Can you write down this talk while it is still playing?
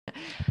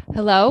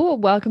Hello,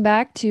 welcome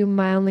back to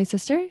My Only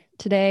Sister.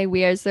 Today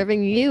we are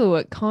serving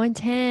you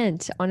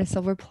content on a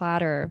silver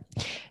platter.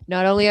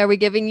 Not only are we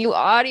giving you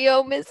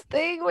audio, Miss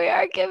Thing, we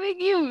are giving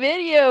you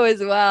video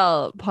as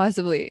well,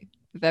 possibly,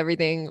 if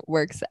everything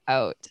works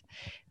out.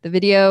 The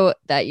video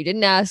that you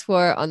didn't ask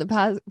for on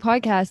the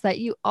podcast that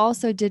you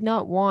also did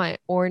not want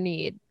or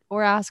need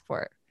or ask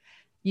for.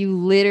 You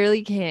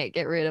literally can't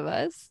get rid of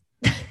us.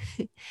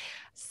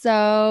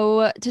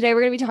 So today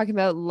we're going to be talking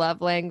about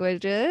love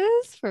languages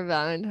for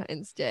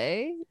Valentine's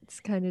Day. It's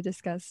kind of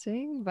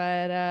disgusting,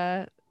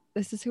 but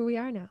this is who we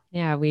are now.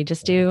 Yeah, we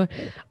just do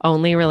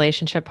only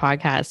relationship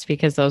podcasts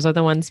because those are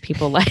the ones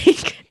people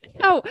like.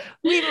 Oh,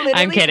 we literally.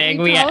 I'm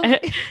kidding. We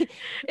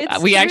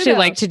actually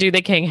like to do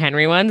the King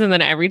Henry ones, and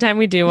then every time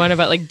we do one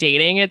about like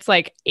dating, it's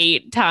like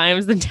 8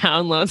 times the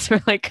downloads.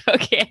 We're like,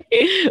 okay,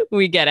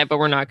 we get it, but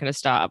we're not going to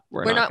stop.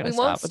 We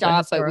won't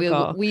stop,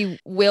 but we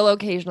will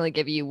occasionally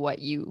give you what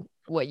you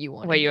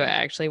want. What you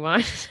actually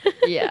want.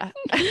 Yeah.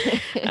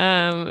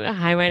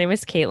 Hi, my name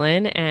is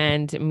Caitlin,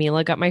 and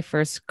Mila got my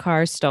first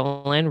car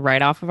stolen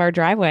right off of our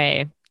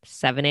driveway.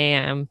 7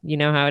 a.m. You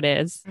know how it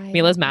is.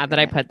 Mila's mad that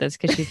I put this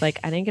because she's like,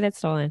 I didn't get it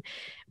stolen.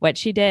 What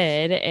she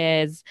did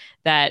is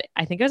that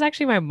I think it was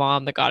actually my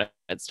mom that got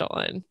it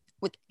stolen.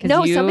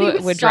 No, somebody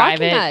was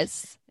stalking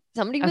us.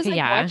 Somebody was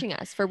watching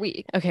us for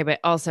weeks. Okay, but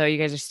also you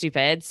guys are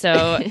stupid.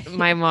 So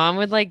my mom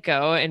would like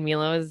go, and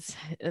Mila was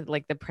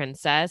like the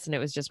princess, and it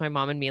was just my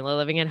mom and Mila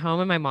living at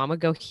home, and my mom would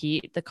go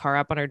heat the car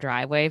up on our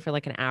driveway for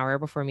like an hour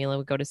before Mila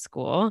would go to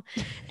school.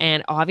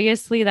 And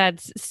obviously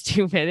that's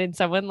stupid. And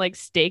someone like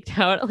staked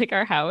out like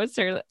our house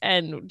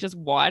and just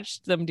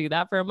watched them do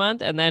that for a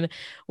month. And then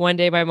one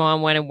day my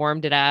mom went and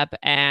warmed it up,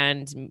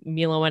 and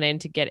Mila went in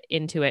to get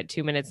into it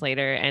 2 minutes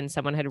later, and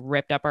someone had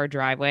ripped up our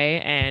driveway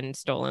and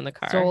stolen the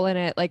car. Stolen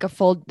it like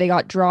they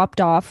got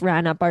dropped off,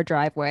 ran up our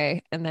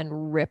driveway, and then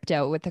ripped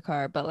out with the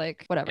car. But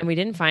like, whatever. And we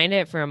didn't find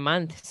it for a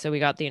month, so we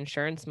got the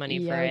insurance money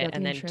for it.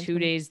 And then 2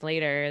 days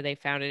later, they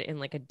found it in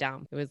like a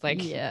dump. It was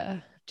like,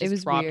 it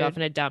was dropped off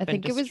in a dump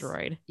and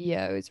destroyed.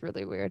 It was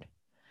really weird.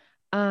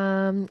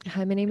 Hi,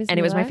 my name is and Mila.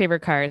 It was my favorite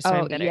car. So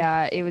I'm bitter.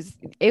 Yeah, it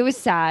was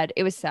sad.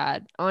 It was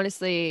sad.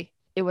 Honestly,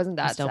 it wasn't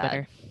that still sad.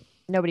 Bitter.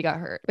 Nobody got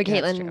hurt, but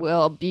Caitlin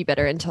will be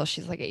bitter until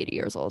she's like 80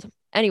 years old.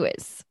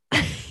 Anyways.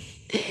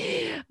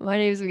 My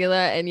name is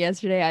Mila, and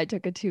yesterday I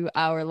took a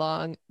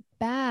 2-hour-long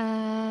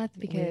bath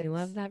because we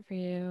love that for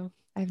you.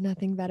 I have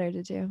nothing better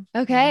to do.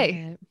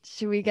 Okay,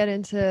 should we get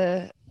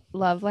into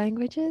love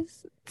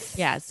languages?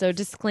 Yeah, so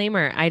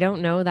disclaimer, I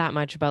don't know that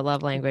much about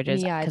love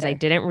languages because I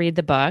didn't read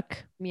the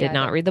book.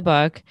 Not read the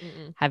book.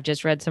 Have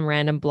just read some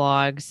random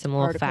blogs, some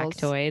little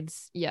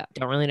factoids. Yeah.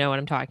 Don't really know what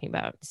I'm talking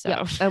about.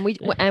 So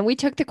and we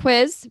took the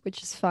quiz,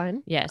 which is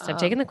fun. Yes, I've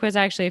taken the quiz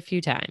actually a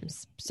few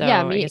times. So me,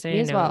 I guess I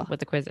didn't know what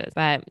the quiz is.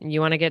 But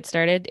you want to get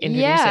started?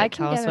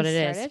 Tell us what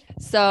it is.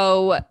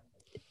 So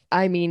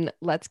I mean,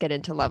 let's get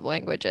into love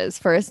languages.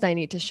 First, I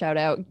need to shout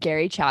out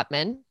Gary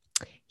Chapman.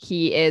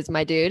 He is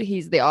my dude.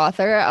 He's the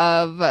author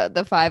of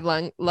the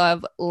 5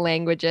 Love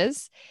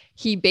Languages.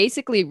 He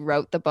basically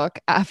wrote the book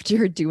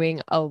after doing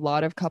a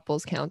lot of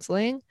couples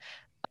counseling.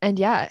 And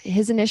yeah,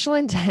 his initial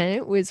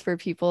intent was for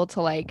people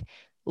to like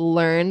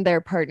learn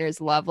their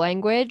partner's love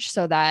language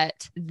so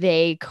that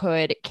they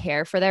could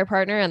care for their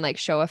partner and like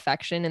show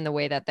affection in the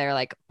way that their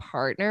like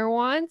partner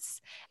wants.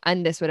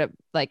 And this would have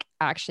like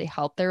actually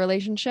helped their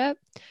relationship.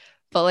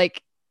 But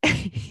like,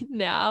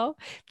 now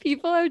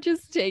people are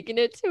just taking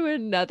it to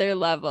another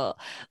level.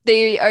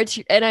 They are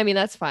and I mean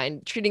that's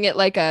fine, treating it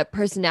like a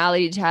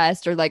personality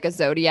test or like a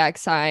zodiac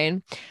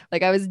sign.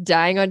 Like I was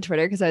dying on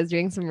Twitter because I was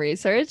doing some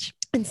research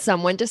and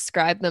someone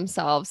described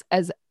themselves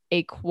as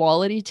a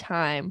quality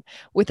time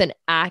with an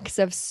acts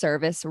of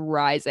service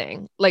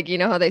rising. Like, you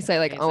know how they say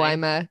like,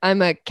 amazing. Oh,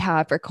 I'm a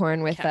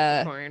Capricorn with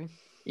Capricorn.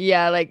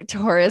 Yeah, like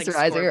Taurus like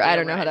rising. I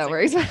don't know how that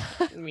works.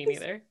 Me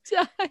neither.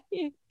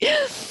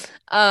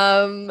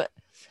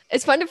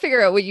 It's fun to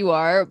figure out what you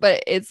are,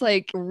 but it's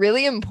like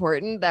really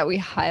important that we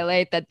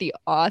highlight that the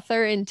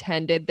author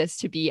intended this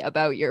to be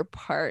about your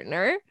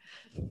partner,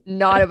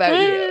 not about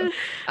you.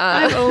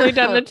 I've only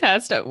done the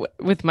test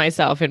with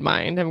myself in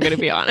mind. I'm going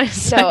to be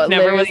honest. I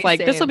never was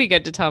like, this will be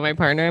good to tell my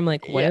partner. I'm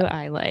like, what do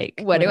I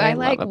like? What do I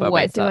like?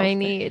 What do I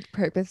need?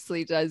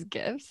 Purposely does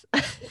gifts.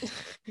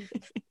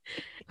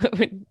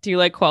 Do you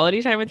like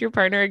quality time with your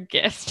partner?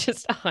 Gifts,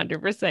 just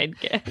 100%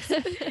 gifts.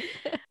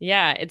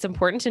 Yeah, it's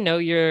important to know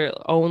your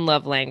own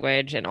love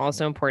language and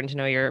also important to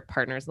know your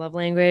partner's love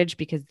language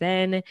because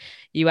then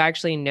you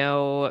actually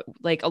know,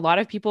 like a lot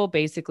of people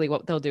basically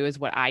what they'll do is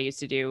what I used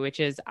to do, which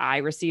is I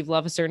receive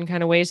love a certain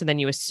kind of way. So then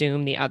you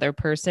assume the other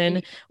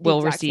person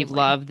will receive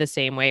love the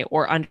same way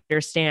or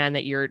understand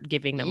that you're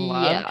giving them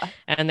love. Yeah.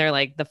 And they're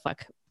like, the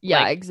fuck?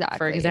 Yeah, like, exactly.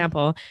 For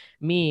example,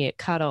 me,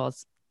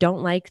 cuddles.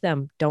 Don't like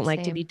them. Don't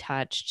like to be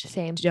touched.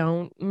 Same.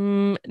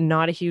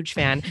 Not a huge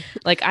fan.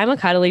 Like I'm a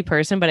cuddly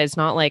person, but it's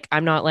not like,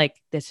 I'm not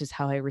like, this is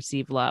how I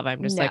receive love.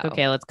 I'm just like,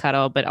 okay, let's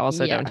cuddle, but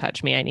also don't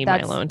touch me. I need my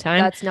alone time.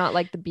 That's not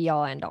like the be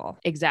all end all.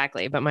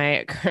 Exactly. But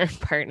my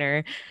current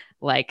partner,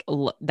 like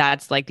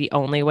that's like the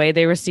only way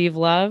they receive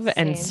love.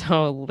 And Same.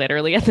 so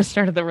literally at the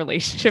start of the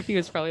relationship, he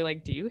was probably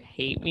like, do you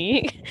hate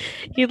me?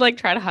 He'd like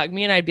try to hug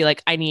me and I'd be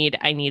like, I need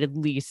at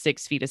least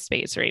 6 feet of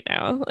space right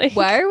now. Like,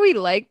 Why are we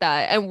like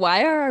that? And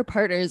why are our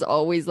partners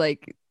always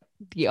like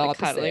the the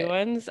cuddly opposite?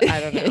 ones? I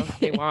don't know.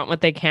 They want what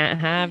they can't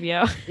have,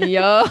 yo.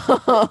 Yo,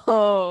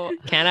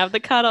 Can't have the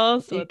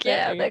cuddles. you What's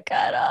can't have the it?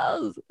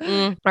 cuddles.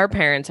 Our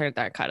parents aren't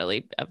that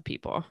cuddly of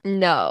people.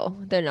 No,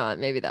 they're not.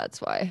 Maybe that's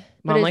why.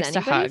 Mom is likes to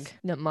anybody's? hug.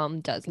 No, mom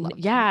does love.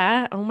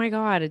 Yeah. Oh my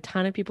God. A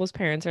ton of people's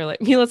parents are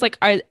like, Mila's like,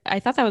 I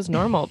thought that was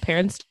normal.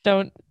 Parents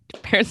don't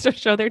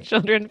show their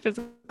children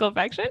physical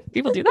affection.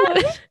 People do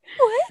that.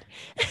 What?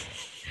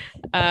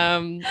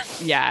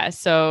 Yeah,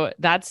 so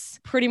that's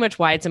pretty much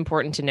why it's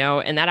important to know.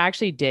 And that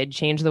actually did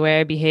change the way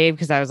I behave,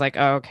 because I was like,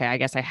 oh, okay, I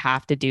guess I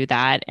have to do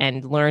that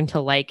and learn to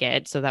like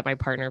it so that my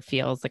partner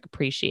feels like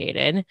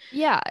appreciated.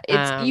 Yeah,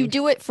 it's you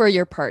do it for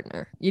your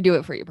partner. You do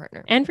it for your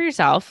partner. And for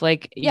yourself.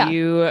 Like Yeah.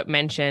 you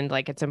mentioned,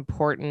 like it's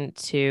important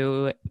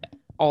to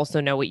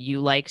also know what you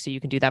like so you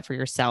can do that for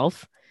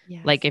yourself.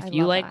 Yes, Like if I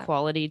you love like that.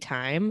 quality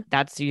time,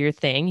 that's your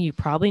thing. You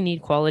probably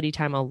need quality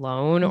time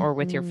alone or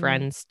with your Mhm.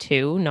 friends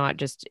too, not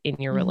just in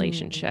your Mhm.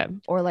 relationship.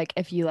 Or like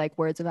if you like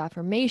words of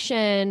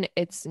affirmation,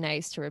 it's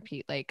nice to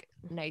repeat like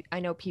I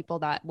know people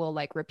that will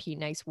like repeat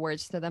nice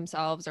words to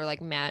themselves, or like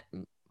how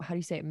do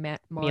you say it? Mila,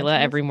 Mantras?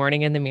 every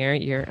morning in the mirror,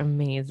 you're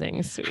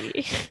amazing,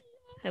 sweetie.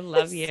 I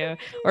love you.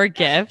 Or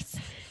gifts.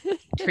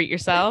 Treat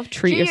yourself.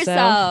 Treat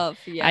yourself.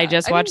 Yeah. I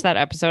just watched that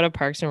episode of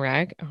Parks and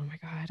Rec. Oh my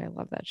God, I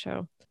love that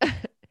show.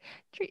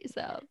 Treat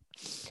yourself.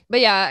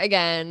 But yeah,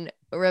 again,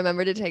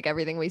 remember to take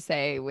everything we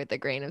say with a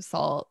grain of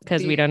salt,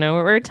 Because we don't know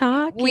what we're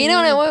talking We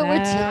don't know what we're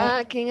about.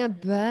 talking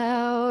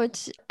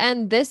about.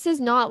 And this is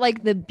not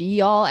like the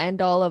be all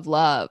end all of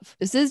love.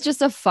 This is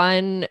just a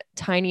fun,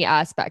 tiny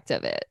aspect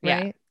of it, Yeah.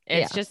 right?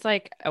 It's just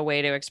like a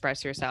way to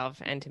express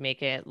yourself and to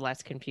make it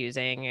less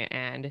confusing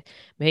and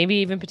maybe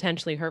even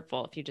potentially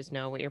hurtful if you just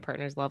know what your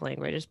partner's love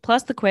language is.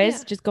 Plus the quiz,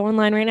 Yeah. just go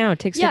online right now. It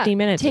takes Yeah, 15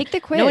 minutes. Take the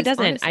quiz. No, it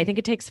doesn't. honestly. I think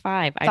it takes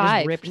 5. I 5,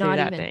 just ripped through not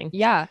that even. thing.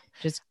 Yeah.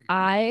 Just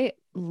I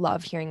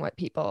love hearing what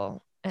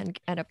people end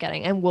up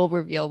getting, and we'll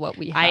reveal what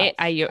we have. I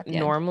at the end.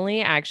 normally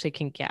actually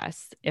can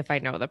guess if I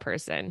know the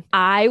person.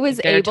 I was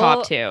They're able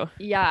top 2.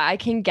 Yeah,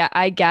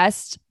 I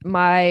guessed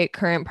my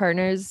current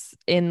partners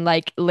in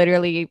like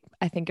literally,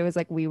 I think it was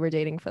like we were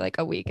dating for like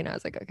a week, and I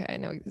was like, okay, I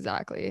know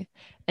exactly.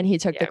 And he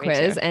took the Yeah, me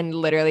quiz, too. and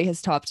literally his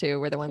top 2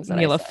 were the ones that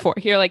Mila I said. 4.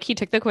 You're like, he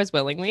took the quiz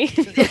willingly.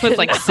 It was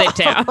like, sit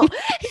down.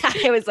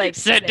 It was like,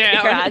 Sit your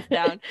down. ass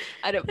down.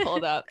 I had it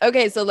pulled up.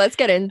 Okay, so let's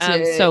get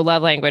into So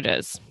love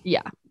languages.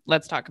 Yeah.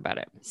 Let's talk about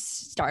it.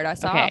 Start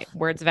us Okay, off.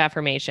 words of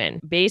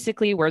affirmation.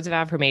 Basically, words of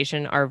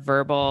affirmation are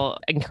verbal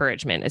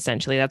encouragement,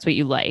 essentially. That's what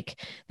you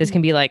like. This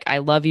can be like, I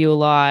love you a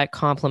lot,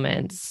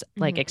 compliments,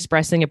 like Mhm.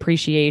 expressing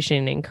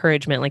appreciation,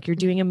 encouragement, like you're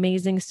doing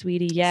amazing,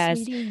 sweetie.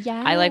 Yes. Sweetie,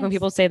 I like when yes.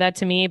 people say that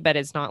to me, but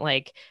it's not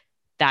like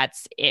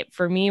that's it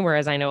for me.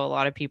 Whereas I know a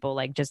lot of people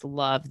like just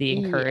love the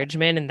Yeah.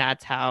 encouragement, and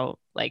that's how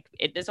like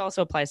it. This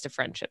also applies to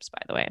friendships, by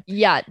the way.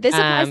 Yeah, this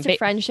applies to but-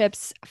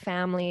 friendships,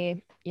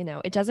 family. You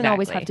know, it doesn't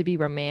always have Exactly. to be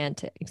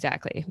romantic.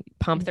 Exactly.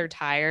 Pump their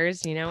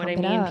tires. You know what I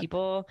Pump it mean?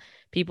 up.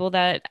 People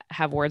that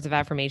have words of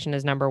affirmation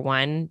as number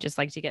 1, just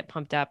like to get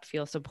pumped up,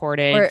 feel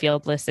supported, Or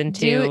feel listened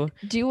to.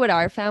 Do what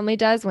our family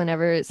does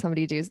whenever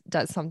somebody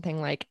does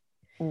something like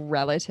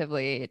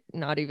relatively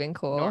not even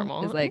cool.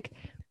 Normal. Is like,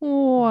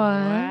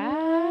 wow.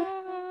 Wow.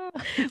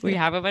 We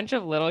have a bunch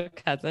of little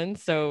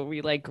cousins, so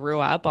we like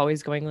grew up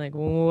always going like,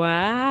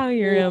 wow,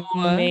 you're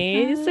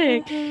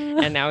amazing.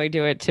 And now we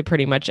do it to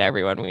pretty much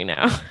everyone we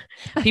know.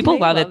 People They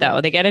love it love though.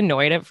 it. They get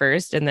annoyed at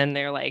first and then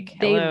they're like,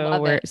 They hello,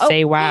 love or it. Oh.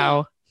 say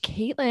wow.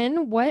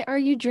 Caitlin, what are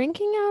you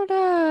drinking out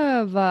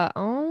of?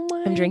 Oh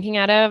my! I'm drinking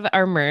out of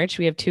our merch.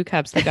 We have 2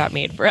 cups that got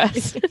made for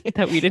us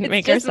that we didn't It's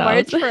make just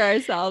ourselves. merch for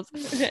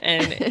ourselves.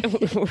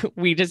 And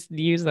we just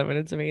use them and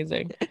it's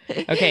amazing.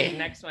 Okay,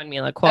 next one,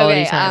 Mila.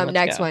 Quality time. Let's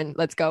next go. one.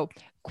 Let's go.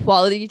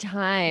 Quality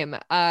time.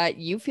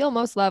 You feel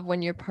most love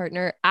when your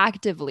partner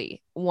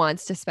actively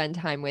wants to spend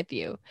time with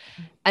you.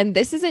 And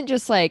this isn't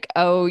just like,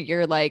 oh,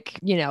 you're like,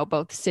 you know,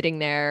 both sitting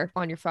there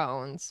on your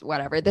phones,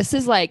 whatever. This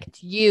is like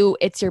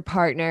it's your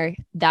partner.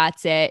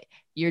 That's it.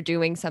 You're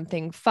doing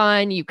something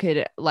fun. You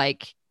could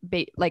like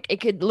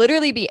it could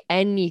literally be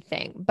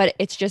anything, but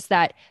it's just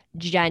that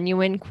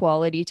genuine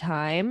quality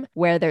time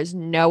where there's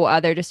no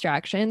other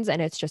distractions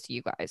and it's just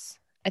you guys.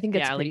 I think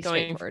that's pretty like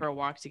going straightforward. for a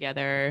walk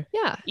together.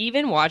 Yeah.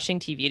 Even watching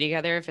TV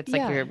together, if it's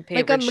like your Like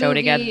favorite a show movie,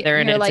 together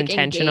and you're, it's like,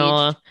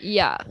 intentional. engaged.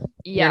 Yeah.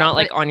 You're not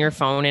like but on your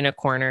phone in a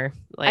corner.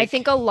 Like I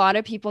think a lot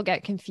of people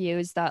get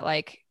confused that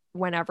like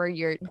whenever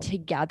you're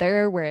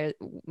together, where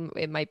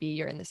it might be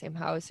you're in the same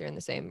house, you're in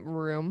the same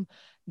room,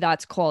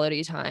 that's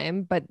quality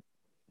time, but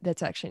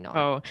that's actually not.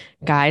 Oh,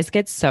 guys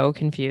get so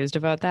confused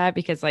about that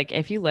because like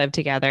if you live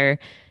together,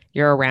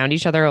 you're around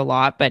each other a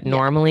lot, but Yeah.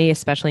 normally,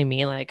 especially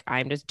me, like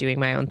I'm just doing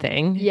my own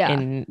thing Yeah.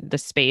 in the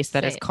space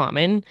that is Same.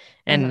 common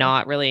and Uh-huh.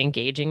 not really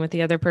engaging with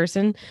the other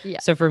person. Yeah.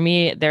 So for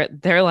me,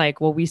 they're like,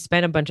 well, we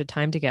spent a bunch of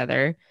time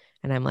together.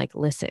 And I'm like,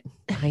 listen,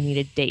 I need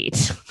a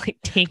date. Like,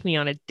 take me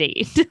on a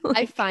date.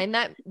 I find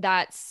that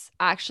that's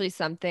actually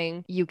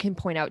something you can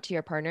point out to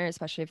your partner,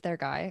 especially if they're a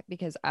guy,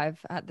 because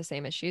I've had the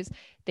same issues.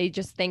 They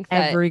just think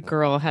that Every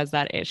girl has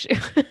that issue.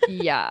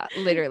 yeah,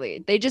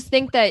 literally. They just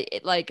think that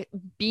like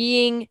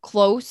being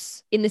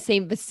close in the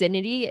same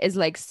vicinity is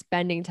like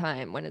spending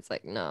time when it's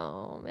like,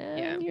 no, man,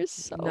 Yeah. you're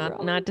so not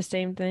wrong. not the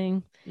same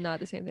thing. Not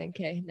the same thing.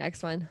 Okay,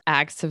 next one.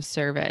 Acts of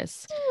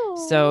service.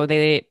 So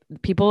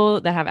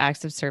people that have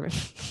acts of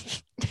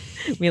service,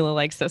 Mila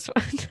likes this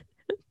one.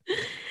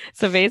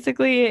 So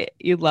basically,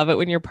 you love it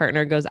when your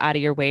partner goes out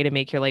of your way to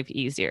make your life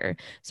easier.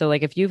 So,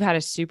 like, if you've had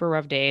a super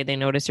rough day, they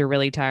notice you're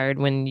really tired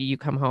when you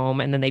come home,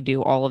 and then they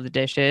do all of the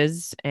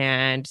dishes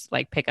and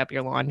like pick up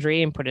your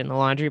laundry and put it in the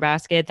laundry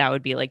basket. That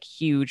would be like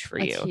huge for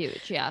That's you.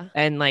 huge. Yeah.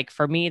 And like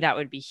for me, that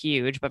would be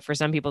huge. But for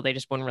some people, they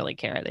just wouldn't really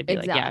care. They'd be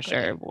like, yeah,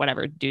 Exactly. sure,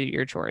 whatever, do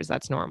your chores.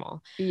 That's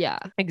normal. Yeah.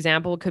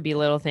 Example could be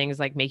little things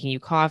like making you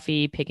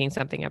coffee, picking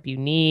something up you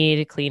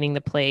need, cleaning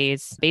the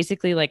place,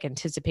 basically like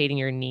anticipating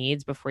your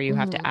needs before you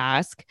have to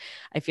ask.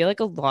 I feel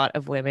like a lot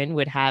of women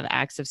would have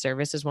acts of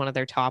service as one of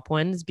their top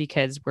ones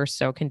because we're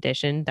so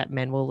conditioned that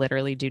men will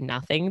literally do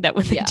nothing, that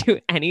when they do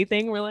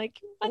anything, we're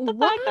like, what the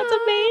fuck? That's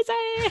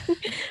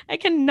amazing. I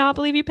cannot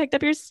believe you picked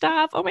up your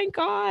stuff. Oh my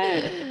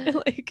God.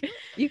 Like,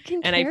 you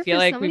can and I feel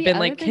like we've been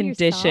like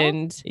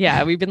conditioned.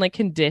 Yeah, we've been like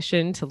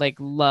conditioned to like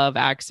love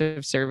acts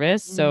of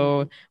service.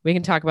 So we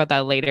can talk about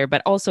that later.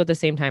 But also at the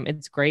same time,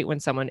 it's great when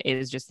someone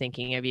is just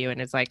thinking of you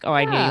and it's like, oh,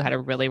 I knew you had a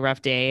really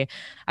rough day.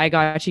 I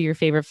got you your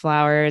favorite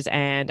flowers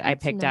and I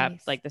picked up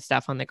like the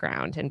stuff on the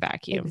ground and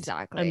vacuumed.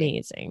 Exactly.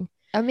 Amazing.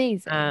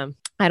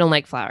 I don't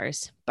like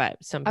flowers, but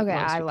some people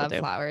I love do.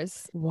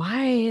 Flowers.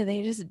 Why?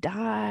 They just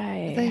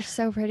die. They're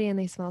so pretty and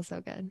they smell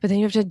so good. But then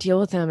you have to deal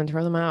with them and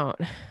throw them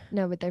out.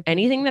 No, but they're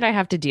anything that I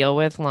have to deal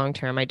with long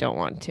term, I don't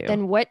want to.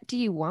 Then what do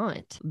you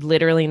want?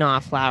 Literally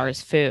not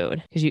flowers,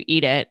 food, because you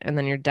eat it and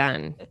then you're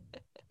done.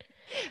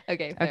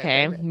 Okay.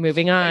 Fair.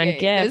 Moving on.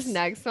 Gifts. This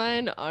next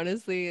one,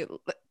 honestly,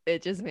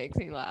 it just makes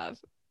me laugh.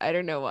 I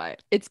don't know why.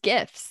 It's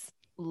gifts.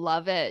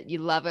 Love it. You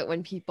love it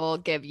when people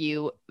give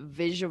you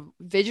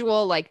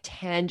visual, like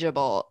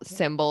tangible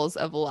symbols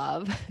of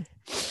love.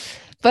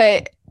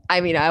 But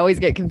I mean, I always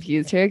get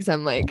confused here because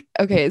I'm like,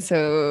 okay,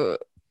 so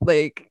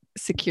like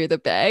secure the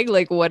bag.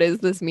 Like, what does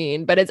this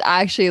mean? But it's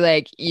actually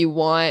like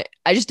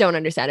I just don't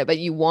understand it, but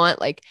you want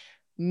like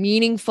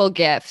meaningful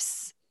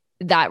gifts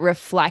that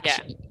reflect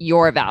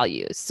your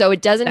values. So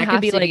it doesn't have to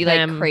be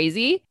like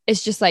crazy.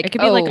 It's just like, it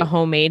could be like a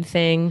homemade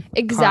thing.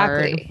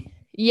 Exactly. Card.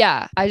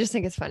 Yeah. I just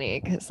think it's funny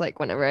because like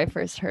whenever I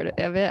first heard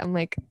of it, I'm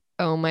like,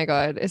 oh my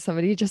God, is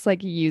somebody just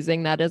like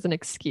using that as an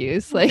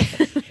excuse? Like,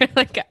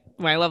 like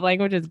my love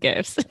language is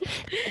gifts.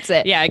 That's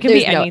it. Yeah, it could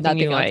be anything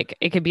you like.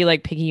 It could be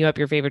like picking you up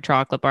your favorite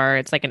chocolate bar.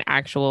 It's like an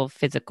actual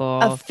physical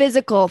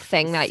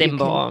thing that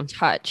symbol. You can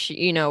touch.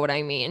 You know what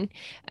I mean?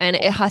 And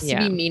it has to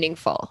be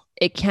meaningful.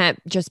 It can't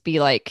just be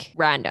like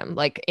random.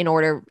 Like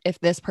if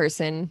this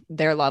person,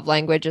 their love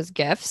language is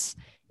gifts,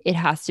 it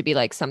has to be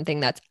like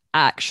something that's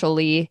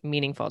actually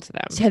meaningful to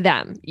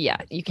them. Yeah.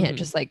 You can't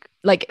just like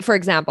for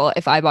example,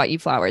 if I bought you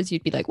flowers,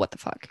 you'd be like, what the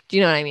fuck? Do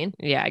you know what I mean?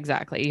 Yeah,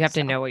 exactly. You have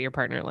to know what your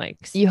partner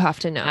likes. You have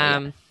to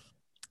know.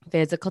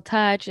 Physical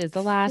touch is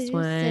the last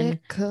one.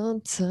 Physical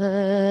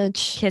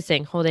touch.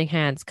 Kissing, holding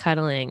hands,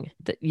 cuddling,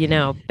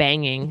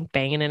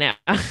 banging it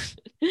out.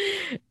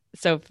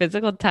 So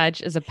physical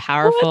touch is a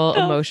powerful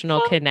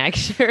emotional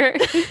connector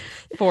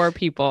for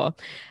people.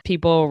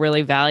 People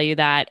really value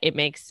that. It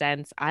makes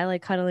sense. I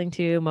like cuddling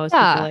too. Most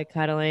people like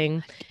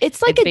cuddling.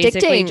 It's like addicting.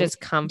 Basically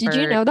just comfort.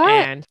 Did you know that?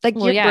 And, like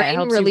your brain it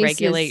helps you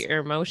regulate your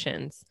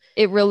emotions.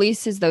 It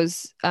releases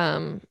those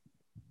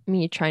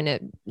me trying to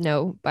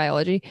know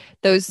biology.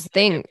 Those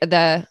things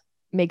that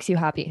makes you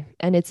happy.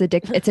 And it's an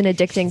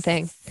addicting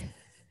thing.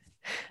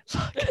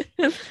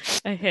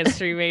 A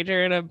history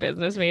major and a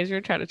business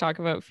major trying to talk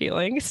about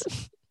feelings.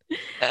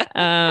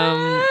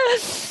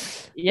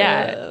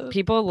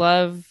 People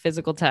love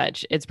physical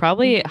touch. It's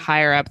probably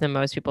higher up than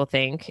most people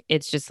think.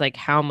 It's just like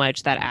how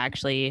much that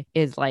actually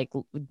is like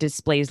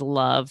displays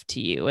love to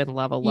you and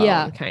love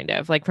alone, kind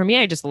of. Like for me,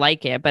 I just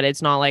like it, but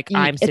it's not like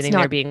I'm sitting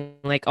there being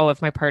like, oh,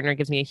 if my partner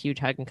gives me a huge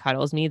hug and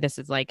cuddles me, this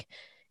is like,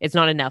 it's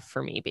not enough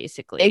for me,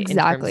 basically.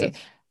 Exactly.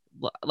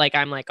 Like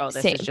I'm like, oh,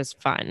 this is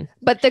just fun.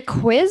 But the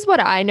quiz, what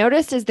I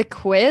noticed is the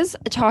quiz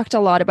talked a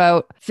lot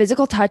about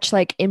physical touch,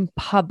 like in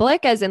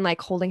public, as in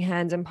like holding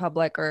hands in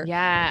public, or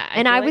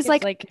and I was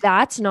like,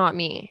 that's not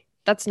me.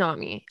 That's not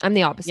me. I'm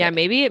the opposite. Yeah,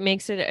 maybe it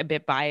makes it a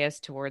bit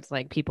biased towards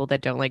like people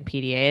that don't like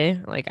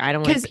PDA. Like I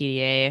don't like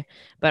PDA,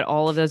 but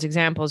all of those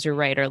examples, you're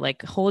right, are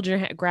like hold your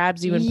hand,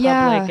 grabs you in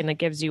public and it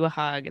gives you a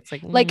hug. It's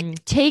like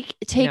take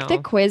the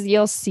quiz,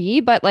 you'll see.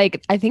 But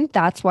like I think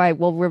that's why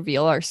we'll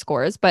reveal our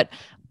scores. But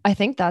I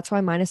think that's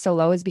why mine is so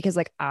low, is because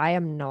like I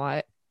am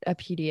not a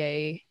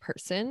PDA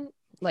person.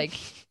 Like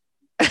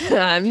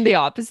I'm the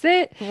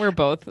opposite. We're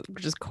both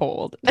just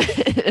cold.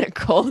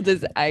 Cold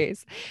as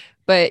ice.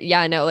 But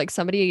yeah, no, like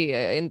somebody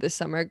in the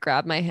summer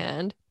grabbed my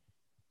hand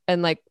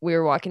and like we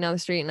were walking down the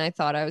street and I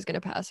thought I was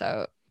going to pass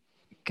out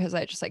because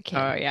I just like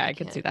Oh can't. yeah, I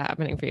could see that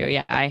happening for you.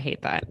 Yeah, I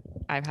hate that.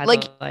 I've had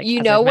Like to like, you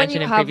as know I've when you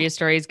mentioned in have previous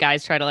stories,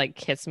 guys try to like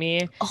kiss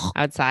me oh,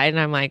 outside, and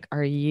I'm like,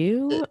 "Are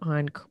you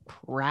on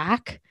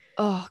crack?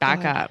 oh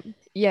Back god. up."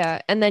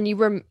 Yeah, and then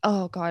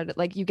oh god,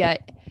 like you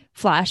get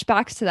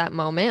flashbacks to that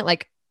moment,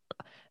 like,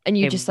 and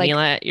you Hey, just like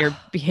Mila, you're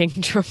being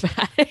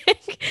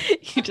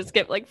dramatic. You just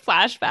get like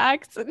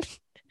flashbacks, and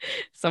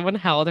someone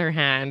held her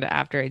hand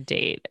after a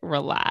date.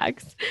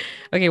 Relax.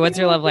 Okay, what's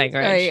your love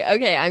sorry. language?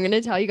 Okay, I'm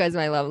gonna tell you guys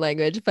my love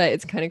language, but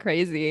it's kind of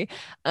crazy.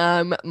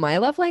 My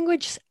love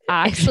language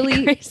Is it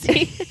actually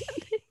crazy?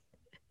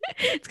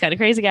 It's kind of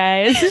crazy,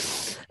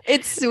 guys.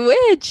 it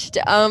switched.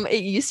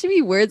 It used to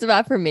be words of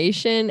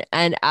affirmation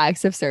and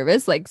acts of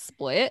service, like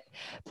split,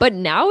 but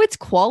now it's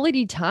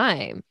quality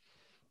time,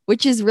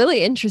 which is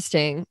really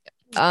interesting.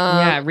 Um,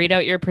 Yeah, read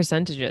out your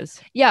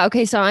percentages. yeah,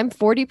 okay, so I'm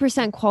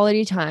 40%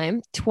 quality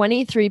time,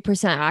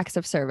 23% acts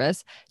of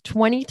service,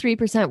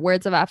 23%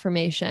 words of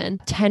affirmation,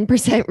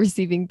 10%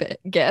 receiving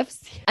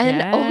gifts,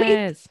 and only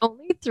Yes.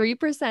 only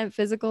 3%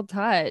 physical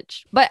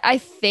touch. But I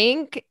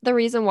think the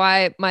reason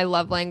why my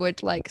love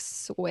language like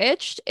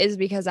switched is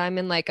because I'm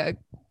in like a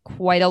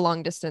quite a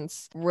long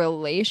distance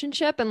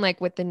relationship, and like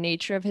with the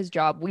nature of his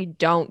job we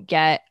don't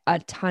get a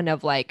ton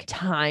of like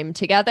time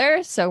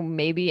together, so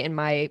maybe in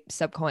my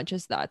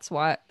subconscious that's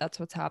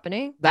what's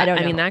happening. I That don't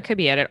I mean know. that could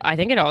be it. I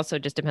think it also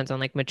just depends on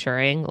like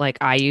maturing. Like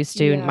I used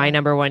to, my Yeah.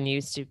 number one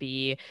used to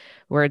be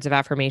words of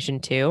affirmation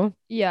too.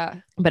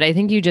 Yeah. But I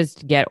think you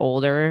just get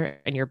older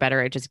and you're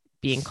better at just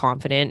being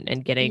confident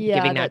and Yeah,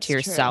 giving that to that's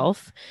true.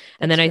 yourself.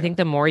 And That's then I true. think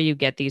the more you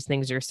get these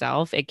things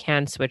yourself, it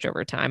can switch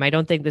over time. I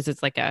don't think this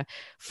is like a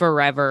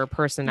forever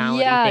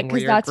personality Yeah, thing where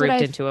because you're that's what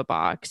grouped into a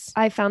box.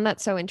 I found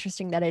that so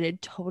interesting that it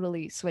had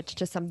totally switched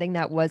to something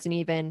that wasn't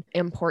even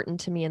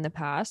important to me in the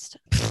past.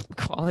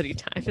 Quality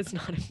time is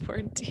not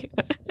important to you.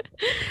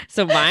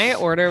 So my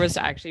order was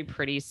actually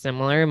pretty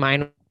similar.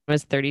 Mine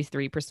was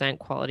 33%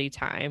 quality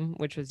time,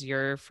 which was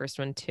your first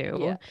one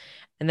Yeah. too.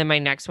 And then my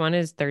next one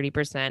is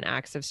 30%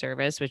 acts of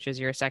service, which was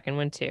your second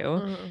one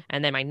too. Mhm.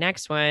 And then my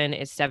next one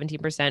is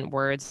 17%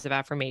 words of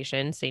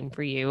affirmation, same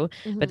for you.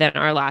 But Mhm. then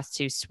our last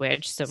two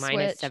switched. So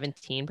mine is Switched.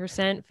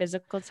 17%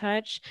 physical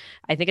touch.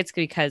 I think it's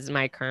because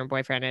my current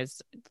boyfriend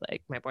is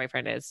like my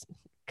boyfriend is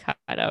cut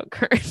out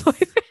current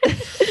boyfriend.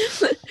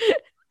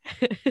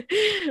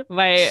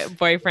 My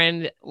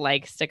boyfriend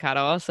likes to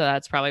cuddle, so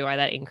that's probably why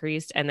that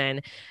increased. And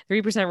then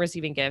 3%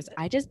 receiving gifts.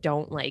 I just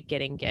don't like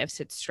getting gifts.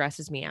 It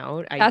stresses me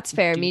out. I That's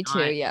fair. do Me too.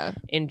 not Yeah.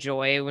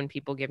 enjoy when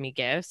people give me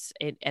gifts.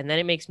 And then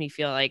it makes me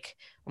feel like,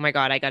 oh my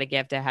God, I got a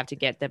gift. I have to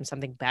get them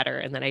something better.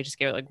 And then I just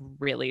get like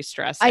really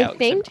stressed I out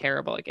because I'm think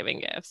terrible at giving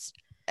gifts.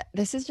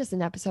 this is just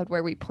an episode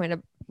where we point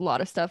a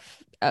lot of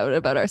stuff out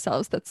about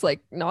ourselves that's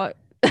like not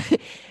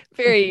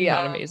very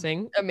Not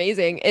amazing.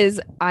 amazing.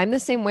 Is I'm the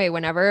same way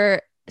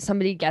whenever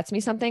somebody gets me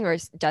something or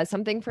does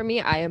something for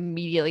me, I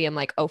immediately am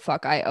like, oh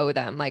fuck, I owe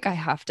them. Like I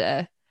have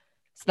to.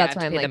 So Yeah, I that's have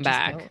why to I'm pay like, them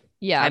just back. don't.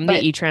 Yeah, I'm the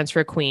but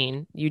e-transfer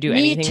queen. You do me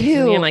anything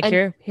for me, I'm too. like,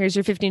 And here's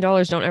your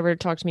 $15. Don't ever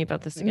talk to me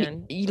about this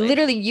again. Like,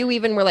 literally, you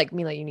even were like,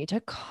 Mila, you need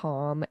to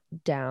calm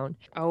down.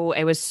 oh,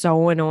 it was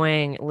so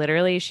annoying.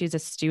 Literally, she's a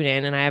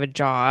student and I have a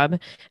job.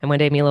 And one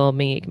day Mila will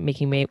be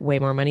making way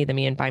more money than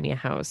me and buy me a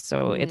house.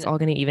 So it's all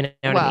going to even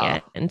out in Well,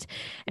 the end.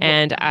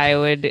 And I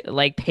would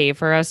like pay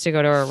for us to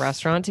go to a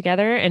restaurant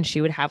together. And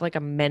she would have like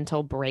a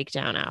mental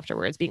breakdown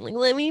afterwards, being like,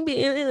 let me be.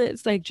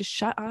 It's like, just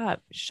shut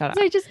up. Shut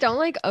I up. just don't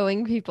like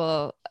owing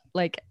people.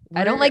 Like,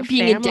 I don't We're like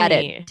being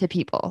indebted family. to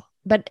people,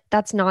 but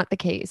that's not the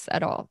case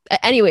at all.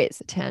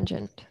 Anyways,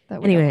 tangent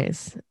that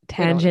Anyways,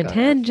 we don't want to tangent, go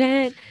down.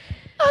 tangent.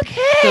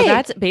 So Okay.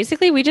 that's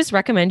basically, we just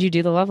recommend you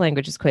do the love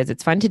languages quiz.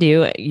 It's fun to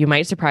do. You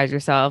might surprise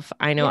yourself.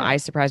 I know Yeah, I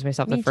surprised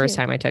myself the me first too.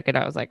 time I took it.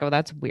 I was like, oh,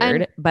 that's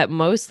And weird. But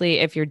mostly,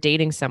 if you're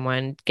dating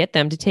someone, get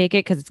them to take it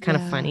because it's kind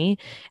of yeah, funny.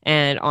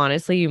 And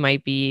honestly, you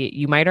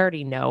might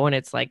already know, and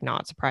it's like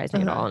not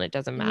surprising at uh-huh. all, and it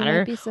doesn't And you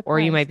might matter. be Or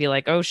you might surprised. be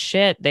like, oh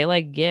shit, they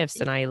like gifts,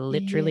 and I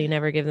literally Yeah.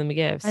 never give them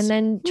And gifts.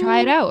 then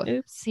try it out,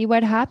 Oops. see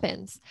what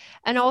happens.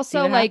 And See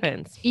also, what like,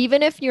 happens.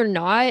 even if you're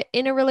not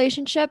in a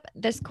relationship,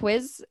 this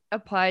quiz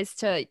applies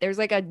to, there's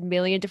like a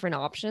million different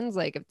options.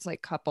 Like, if it's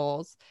like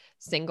couples,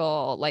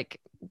 single,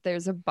 like,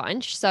 there's a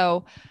bunch.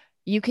 So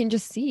you can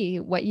just see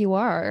what you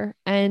are.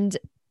 And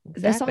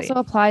this also Exactly.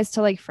 applies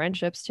to like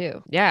friendships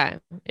too. Yeah,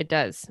 it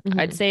does.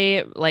 I'd Mhm.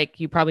 say like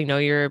you probably know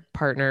your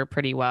partner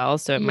pretty well,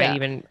 so it might Yeah.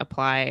 even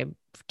apply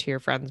to your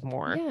friends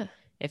more Yeah,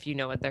 if you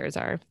know what theirs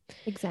are.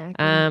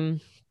 exactly.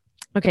 Um,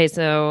 okay,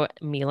 so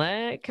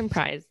Mila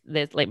comprised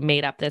this like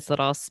made up this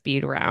little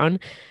speed round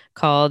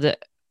called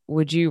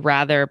Would You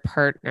Rather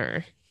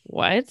Partner?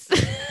 What?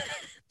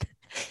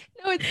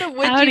 No, it's the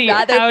would you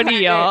rather Howdy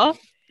partner. y'all.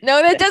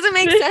 No, that doesn't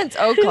make sense.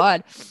 Oh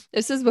God.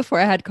 This is before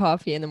I had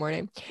coffee in the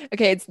morning.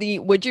 Okay, it's the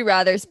would you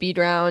rather speed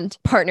round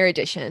partner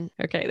edition.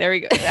 Okay, there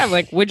we go. I'm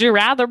like, would you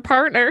rather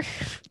partner?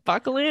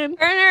 Buckle in.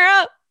 Partner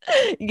up.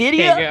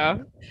 Giddy Okay, up.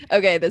 go.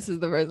 Okay, this is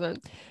the first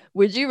one.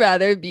 Would you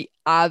rather be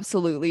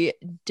absolutely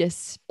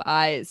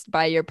despised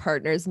by your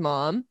partner's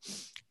mom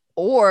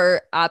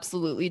or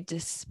absolutely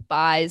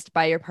despised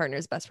by your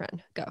partner's best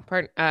friend? Go.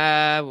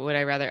 Would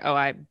I rather?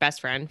 I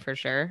best friend for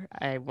sure.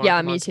 I want Yeah,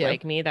 them me all too. to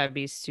like me. That would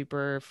be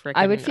super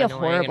I would freaking feel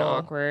annoying and horrible.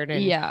 awkward.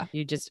 And Yeah.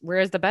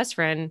 whereas the best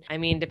friend, I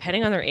mean,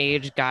 depending on their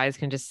age, guys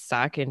can just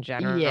suck in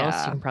general. So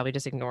Yeah. you can probably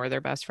just ignore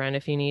their best friend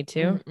if you need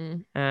to.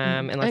 Mm-mm. Unless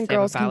And they have a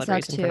girls can valid suck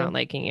reason for not too.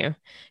 liking you.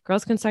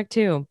 Girls can suck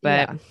too,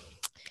 but Yeah.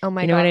 Oh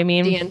my you know God. what I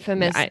mean? The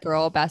infamous I-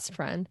 girl best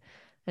friend.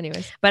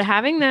 Anyways. But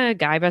having the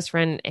guy best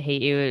friend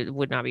hate you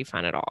would not be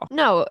fun at all.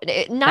 No,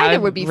 That neither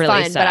would be really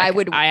fun, but I suck.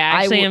 would. I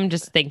actually am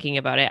just thinking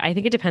about it. I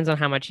think it depends on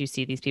how much you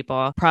see these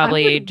people.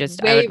 Probably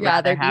just I way would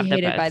rather be have the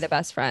hated by best. the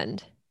best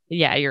friend.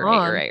 Yeah, you're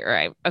right. You're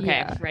right. Okay,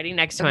 Yeah. ready?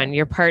 Next Okay. one.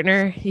 Your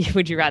partner.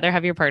 Would you rather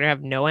have your partner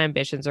have no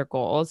ambitions or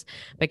goals,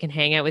 but can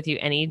hang out with you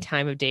any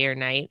time of day or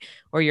night,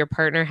 or your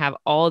partner have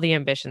all the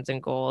ambitions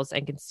and goals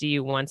and can see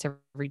you once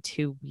every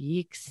 2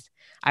 weeks?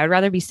 I would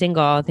rather be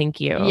single. Thank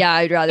you. Yeah,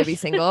 I'd rather be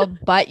single,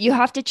 but you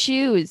have to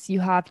choose.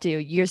 You have to.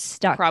 You're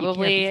stuck. You can't be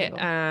Probably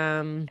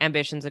single.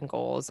 ambitions and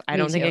goals. I Me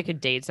don't think too. I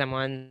could date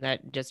someone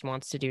that just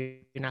wants to do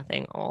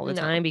nothing all the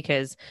No. time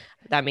because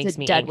that makes a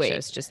me dead weight.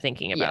 anxious just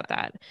thinking about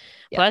that.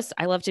 Yeah. Plus,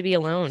 I love to be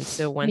alone.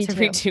 So once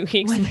every too. 2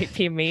 weeks might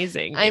be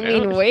amazing. I you know?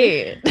 mean,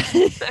 wait.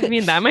 I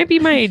mean, that might be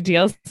my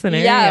ideal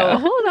scenario. Yeah, well,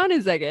 hold on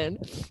a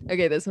second.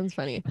 Okay, this one's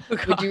funny. Oh,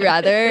 Would you God.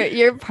 rather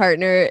your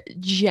partner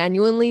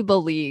genuinely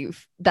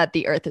believe that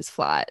the earth is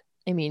flat?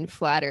 I mean,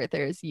 flat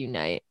earthers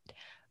unite.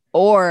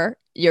 Or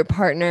your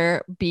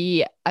partner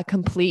be a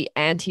complete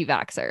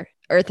anti-vaxxer.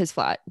 Earth is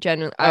flat.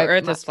 Genuinely.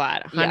 Earth is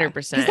flat, 100%.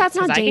 'Cause that's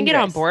not I can get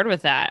on dangerous. board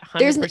with that,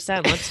 There's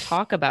 100%. Let's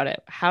talk about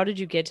it. How did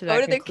you get to Go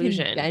that to the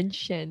conclusion?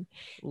 convention.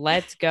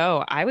 Let's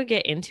go. I would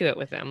get into it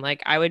with them.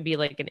 Like I would be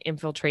like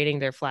infiltrating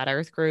their flat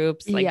earth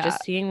groups, like Yeah.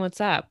 just seeing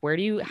what's up.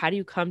 How do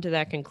you come to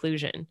that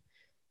conclusion?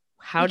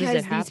 How does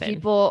it Because happen? these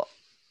people,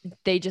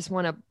 they just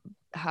want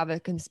to have a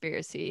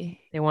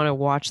conspiracy. They want to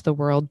watch the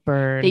world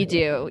burn. They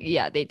do.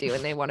 Yeah, they do.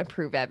 And they want to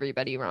prove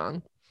everybody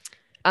wrong.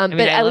 mean,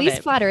 But I at love least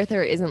it. flat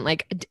earther isn't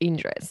like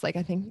dangerous. Like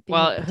I think. being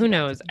Well, who anti-vaxxer-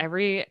 knows?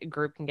 Every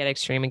group can get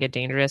extreme and get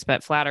dangerous,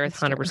 but flat earth, That's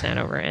true. 100%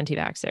 over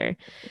anti-vaxxer.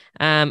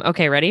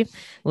 Okay, ready?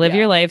 Live Yeah.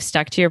 your life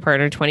stuck to your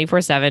partner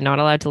 24/7, not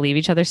allowed to leave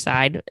each other's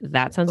side.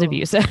 That sounds Oh.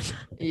 abusive.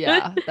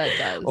 Yeah, that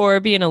does. Or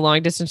be in a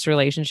long distance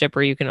relationship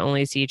where you can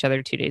only see each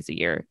other 2 days a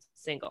year.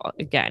 Single.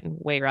 Again,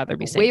 way rather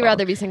be single. Way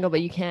rather be single, but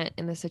you can't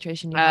in this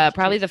situation. You have to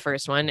Probably choose. the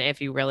first one if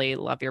you really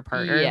love your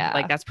partner. Yeah.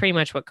 Like that's pretty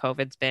much what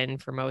COVID's been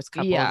for most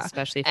couples, Yeah.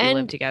 especially if you live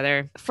And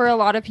together. For a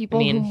lot of people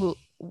mean- who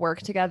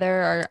work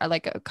together are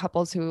like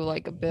couples who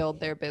like build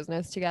their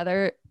business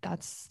together.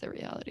 That's the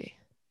reality.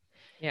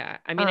 Yeah.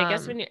 I mean, I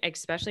guess Um,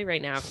 especially right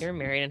now, if you're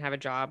married and have a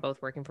job,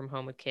 both working from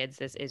home with kids,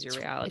 this is your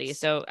reality. It's-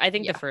 So I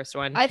think yeah. the first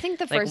one, I think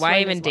the like, first why one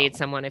even as well. date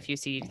someone if you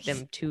see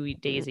them 2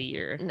 days a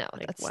year? No,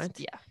 Like, that's what?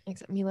 Yeah,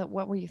 exactly. Mila,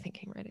 what were you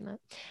thinking writing that?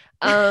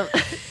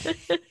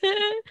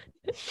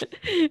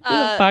 Who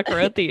the fuck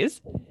wrote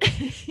these?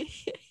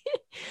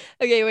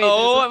 Okay, wait.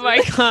 Oh this my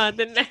is God.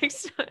 The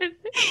next one.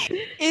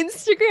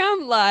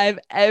 Instagram live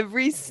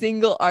every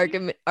single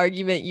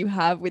argument you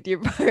have with your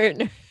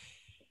partner.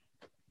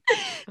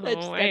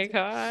 Oh my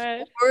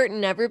God. Or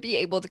never be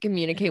able to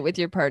communicate with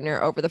your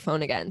partner over the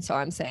phone again. So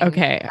I'm saying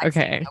Okay. texting,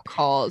 Okay. no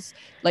calls,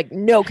 like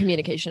no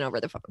communication over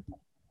the phone.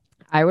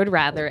 I would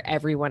rather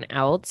everyone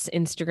else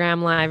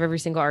Instagram live every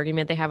single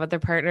argument they have with their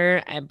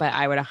partner, but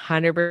I would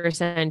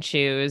 100%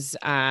 choose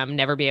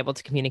never be able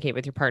to communicate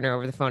with your partner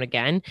over the phone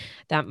again.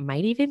 That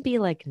might even be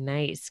like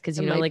nice because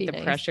It you know, might like be the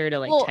nice. pressure to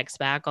like Well, text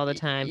back all the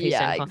time.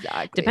 Yeah, FaceTime call.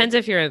 exactly. Depends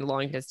if you're in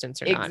long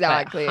distance or not.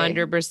 Exactly.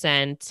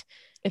 100%.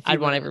 If you I'd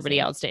want live in the everybody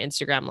same- else to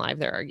Instagram live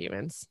their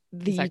arguments.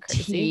 Is The that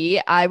crazy?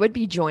 tea, I would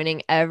be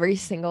joining every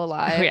single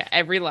live. Oh, yeah,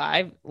 every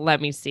live. Let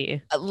me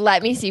see.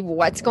 Let me see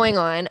what's going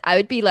on. I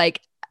would be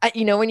like,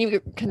 you know, when you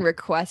can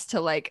request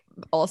to like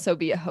also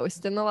be a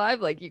host in the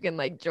live, like you can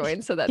like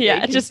join so that they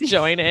Yeah, can just see-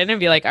 join in and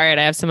be like, all right,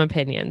 I have some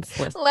opinions.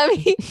 Listen. Let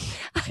me.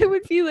 I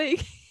would be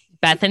like,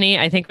 Bethany,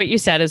 I think what you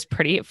said is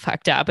pretty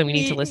fucked up, and we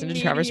need to listen to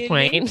Trevor's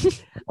Mediating.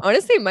 point.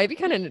 honestly, it might be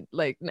kind of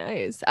like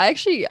nice. I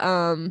actually,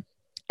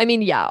 I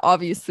mean, yeah,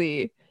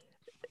 obviously,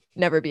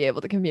 never be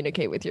able to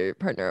communicate with your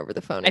partner over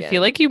the phone. I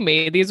feel like you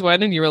made these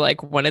one, and you were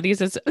like, one of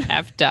these is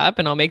effed up,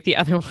 and I'll make the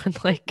other one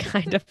like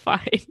kind of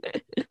fine.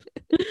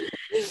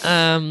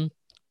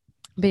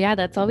 But yeah,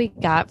 that's all we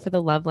got for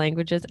the love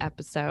languages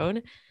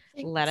episode.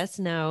 Let us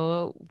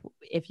know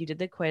if you did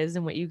the quiz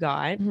and what you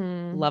got.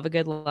 Mhm. Love a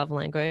good love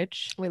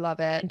language. We love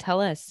it. And tell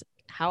us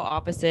how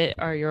opposite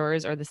are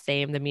yours or the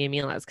same than me and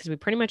Mila's, because we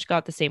pretty much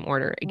got the same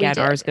order. Again,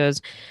 did. ours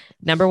goes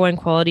number one,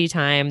 quality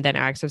time, then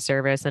acts of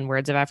service and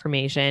words of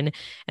affirmation.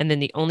 And then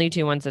the only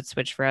two ones that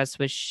switched for us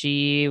was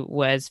she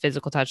was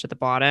physical touch at the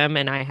bottom,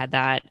 and I had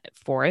that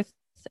fourth,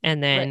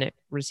 and then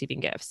receiving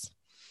gifts.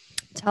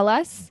 Tell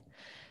us.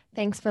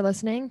 Thanks for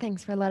listening.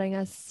 Thanks for letting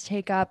us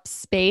take up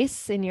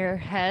space in your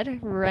head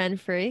rent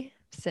free.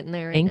 sitting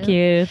there right Thank now.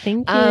 you.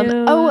 Thank you.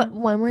 Oh,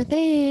 one more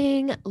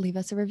thing. Leave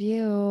us a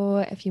review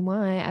if you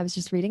want. I was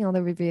just reading all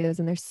the reviews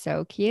and they're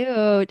so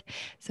cute.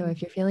 So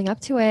if you're feeling up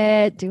to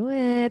it, do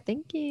it.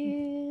 Thank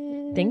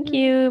you. Thank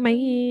you. Bye.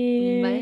 Bye.